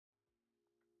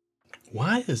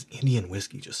Why does Indian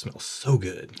whiskey just smell so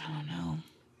good? I don't know.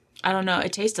 I don't know.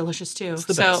 It tastes delicious too. It's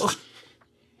the best.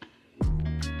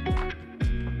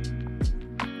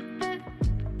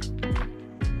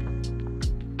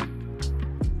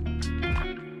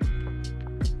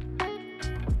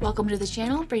 Welcome to the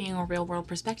channel, bringing a real-world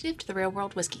perspective to the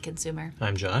real-world whiskey consumer.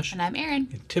 I'm Josh. And I'm Erin.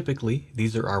 And typically,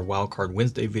 these are our Wildcard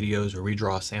Wednesday videos where we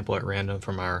draw a sample at random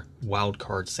from our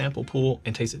Wildcard sample pool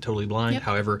and taste it totally blind. Yep.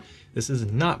 However, this is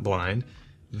not blind.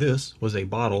 This was a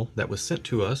bottle that was sent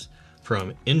to us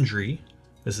from Indri.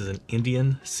 This is an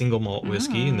Indian single malt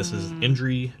whiskey, and this is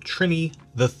Indri Trini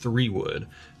the 3-Wood,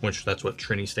 which that's what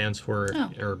Trini stands for,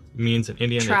 or means in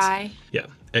Indian. Try. Yeah,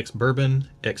 ex-bourbon,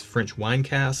 ex-French wine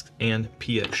cask, and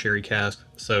PX sherry cask.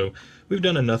 So we've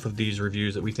done enough of these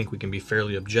reviews that we think we can be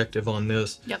fairly objective on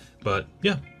this. Yep. But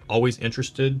yeah, always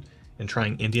interested in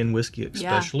trying Indian whiskey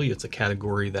especially. Yeah. It's a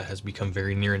category that has become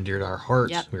very near and dear to our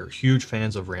hearts. Yep. We are huge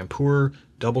fans of Rampur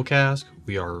double cask.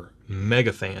 We are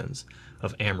mega fans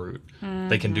of Amrut.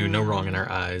 They can do no wrong in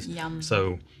our eyes. Yum.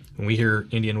 So when we hear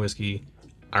Indian whiskey,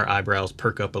 our eyebrows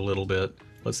perk up a little bit.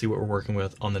 Let's see what we're working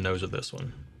with on the nose of this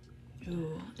one.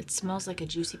 Ooh, it smells like a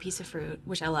juicy piece of fruit,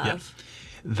 which I love. Yeah.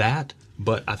 That,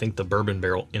 but I think the bourbon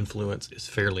barrel influence is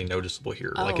fairly noticeable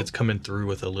here. Like it's coming through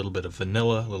with a little bit of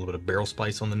vanilla, a little bit of barrel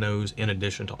spice on the nose, in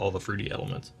addition to all the fruity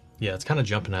elements. Yeah, it's kind of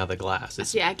jumping out of the glass.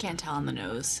 See, I can't tell on the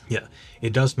nose. Yeah,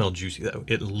 it does smell juicy though.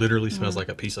 It literally smells like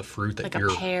a piece of fruit that Like you're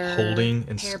holding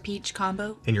and pear peach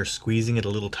combo. And you're squeezing it a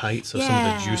little tight, so some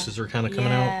of the juices are kind of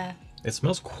coming out. It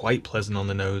smells quite pleasant on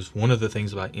the nose. One of the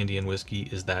things about Indian whiskey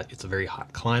is that it's a very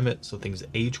hot climate, so things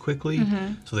age quickly.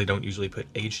 So they don't usually put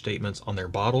age statements on their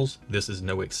bottles. This is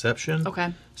no exception.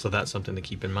 Okay. So that's something to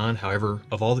keep in mind. However,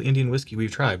 of all the Indian whiskey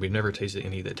we've tried, we've never tasted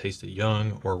any that tasted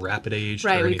young or rapid aged or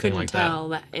anything like that. Right, we couldn't tell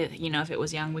that. If it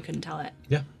was young, we couldn't tell it.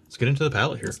 Yeah, let's get into the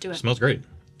palate here. Let's do it. Smells great.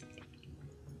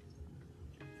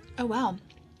 Oh, wow.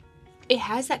 It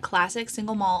has that classic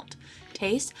single malt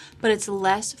taste, but it's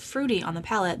less fruity on the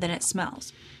palate than it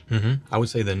smells. I would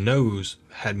say the nose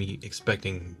had me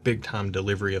expecting big time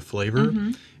delivery of flavor,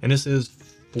 and this is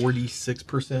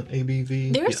 46%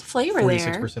 ABV. There's flavor 46%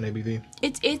 there. 46%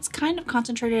 ABV. It's kind of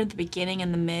concentrated at the beginning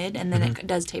and the mid, and then it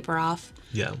does taper off.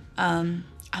 Yeah. I'm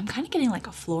kind of getting like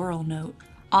a floral note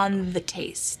on the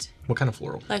taste, What kind of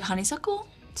floral? like honeysuckle.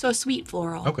 So a sweet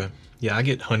floral. Okay. Yeah, I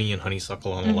get honey and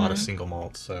honeysuckle on a lot of single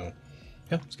malts, so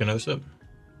yeah, let's get another sip.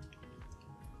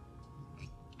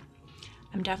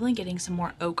 I'm definitely getting some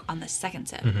more oak on the second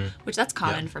sip, which that's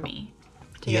common for me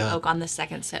to get oak on the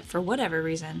second sip for whatever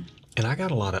reason. And I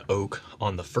got a lot of oak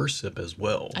on the first sip as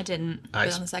well. I didn't,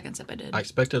 but on the second sip I did. I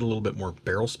expected a little bit more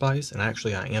barrel spice, and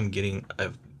actually I am getting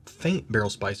a faint barrel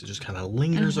spice that just kind of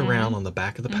lingers around on the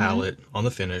back of the palate on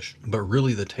the finish. But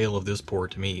really the tail of this pour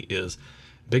to me is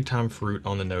big time fruit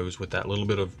on the nose with that little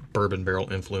bit of bourbon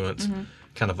barrel influence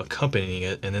kind of accompanying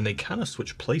it, and then they kind of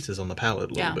switch places on the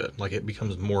palate a little bit. Like it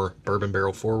becomes more bourbon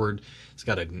barrel forward. It's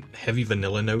got a heavy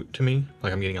vanilla note to me.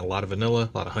 Like I'm getting a lot of vanilla,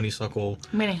 a lot of honeysuckle.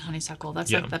 I'm getting honeysuckle.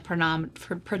 That's like the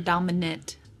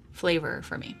predominant flavor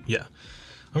for me. Yeah.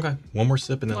 Okay, one more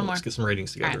sip and then let's get some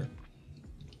ratings together.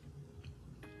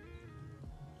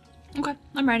 Okay,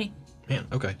 I'm ready. Man,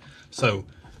 okay. So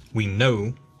we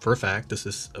know for a fact this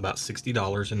is about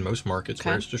 $60 in most markets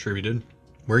where it's distributed.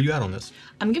 Where are you at on this?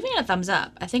 I'm giving it a thumbs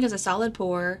up. I think it's a solid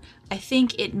pour. I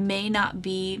think it may not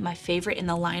be my favorite in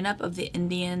the lineup of the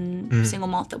Indian single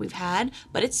malt that we've had,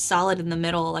 but it's solid in the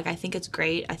middle. Like, I think it's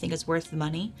great. I think it's worth the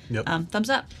money. Yep. Thumbs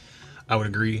up. I would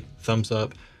agree. Thumbs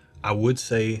up. I would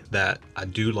say that I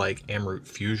do like Amrut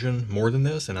Fusion more than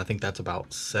this, and I think that's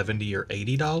about $70 or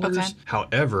 $80. Okay.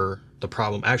 However, the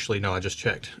problem, actually, no, I just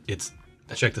checked.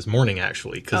 I checked this morning,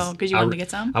 actually. Because you wanted to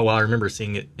get some? Well, I remember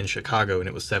seeing it in Chicago, and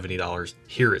it was $70.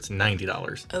 Here, it's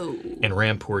 $90. Oh. And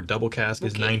Rampur Double Cask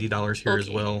is $90 here as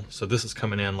well. So this is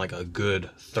coming in like a good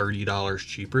 $30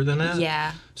 cheaper than that.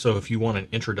 Yeah. So if you want an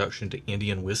introduction to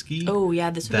Indian whiskey... Oh, yeah,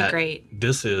 this would be great.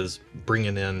 This is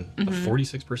bringing in a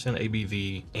 46%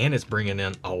 ABV, and it's bringing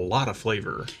in a lot of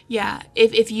flavor. Yeah.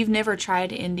 If you've never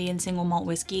tried Indian single malt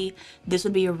whiskey, this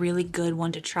would be a really good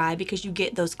one to try because you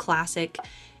get those classic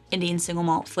Indian single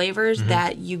malt flavors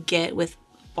that you get with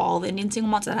all the Indian single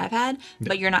malts that I've had,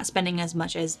 but you're not spending as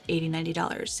much as $80, $90.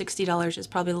 $60 is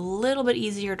probably a little bit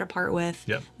easier to part with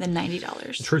than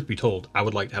 $90. Truth be told, I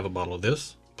would like to have a bottle of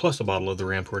this, plus a bottle of the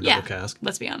Rampur Double Cask.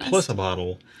 Let's be honest. Plus a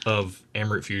bottle of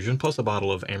Amrut Fusion, plus a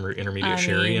bottle of Amrut Intermediate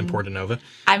Sherry and Porto Nova.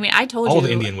 I mean, I told you. All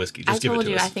the Indian whiskey. Just give it to us. I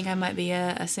told you, I think I might be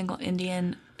a single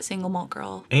Indian single malt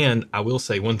girl. And I will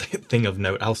say one thing of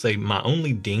note. I'll say my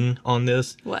only ding on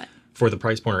this. What? For the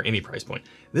price point or any price point,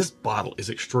 this bottle is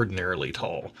extraordinarily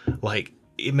tall. Like,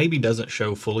 it maybe doesn't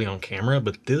show fully on camera,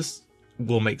 but this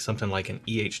will make something like an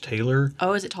E.H. Taylor.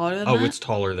 Oh, is it taller than that? Oh, it's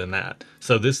taller than that.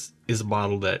 So this is a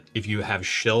bottle that if you have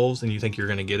shelves and you think you're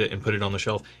going to get it and put it on the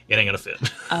shelf, it ain't going to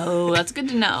fit. Oh, that's good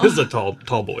to know. This is a tall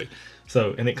boy.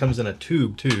 So, and it comes in a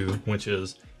tube too, which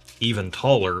is even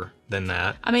taller than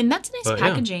that. I mean, that's nice But, yeah.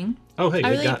 packaging. Oh, hey,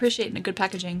 I really appreciate good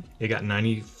packaging. It got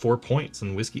 94 points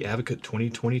in Whiskey Advocate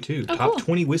 2022. Oh, Top cool.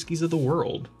 20 whiskeys of the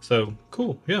world. So,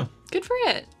 cool. Yeah. Good for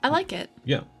it. I like it.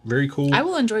 Yeah. Very cool. I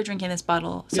will enjoy drinking this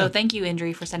bottle. So Yeah. thank you,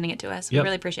 Indri, for sending it to us. We Yep.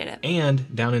 really appreciate it.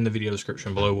 And down in the video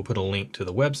description below, we'll put a link to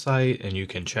the website and you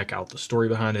can check out the story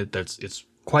behind it. It's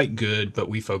quite good, but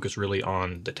we focus really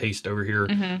on the taste over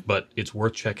here. But it's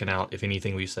worth checking out if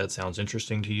anything we said sounds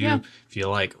interesting to you. Yeah. If you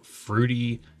like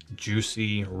fruity,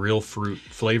 juicy, real fruit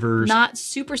flavors. Not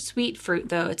super sweet fruit,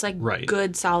 though. It's like Right.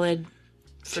 good, solid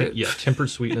fruit. Tempered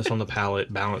sweetness on the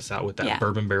palate, balanced out with that Yeah.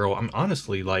 bourbon barrel. I'm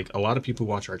honestly like a lot of people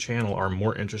who watch our channel are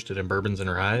more interested in bourbons and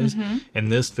ryes,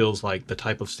 and this feels like the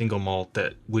type of single malt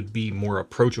that would be more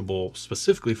approachable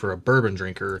specifically for a bourbon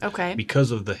drinker. Okay.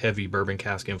 Because of the heavy bourbon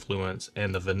cask influence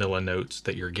and the vanilla notes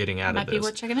that you're getting out Might of be this.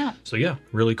 worth checking out. So yeah,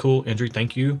 really cool. Indri,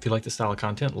 thank you. If you like this style of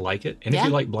content, like it. And if Yeah.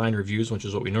 you like blind reviews, which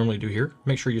is what we normally do here,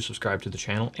 make sure you subscribe to the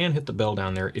channel and hit the bell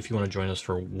down there if you want to join us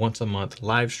for once a month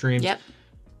live streams. Yep.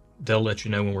 They'll let you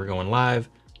know when we're going live.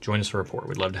 Join us for a report.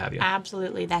 We'd love to have you.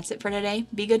 Absolutely. That's it for today.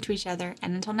 Be good to each other.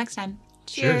 And until next time,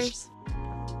 Cheers. cheers.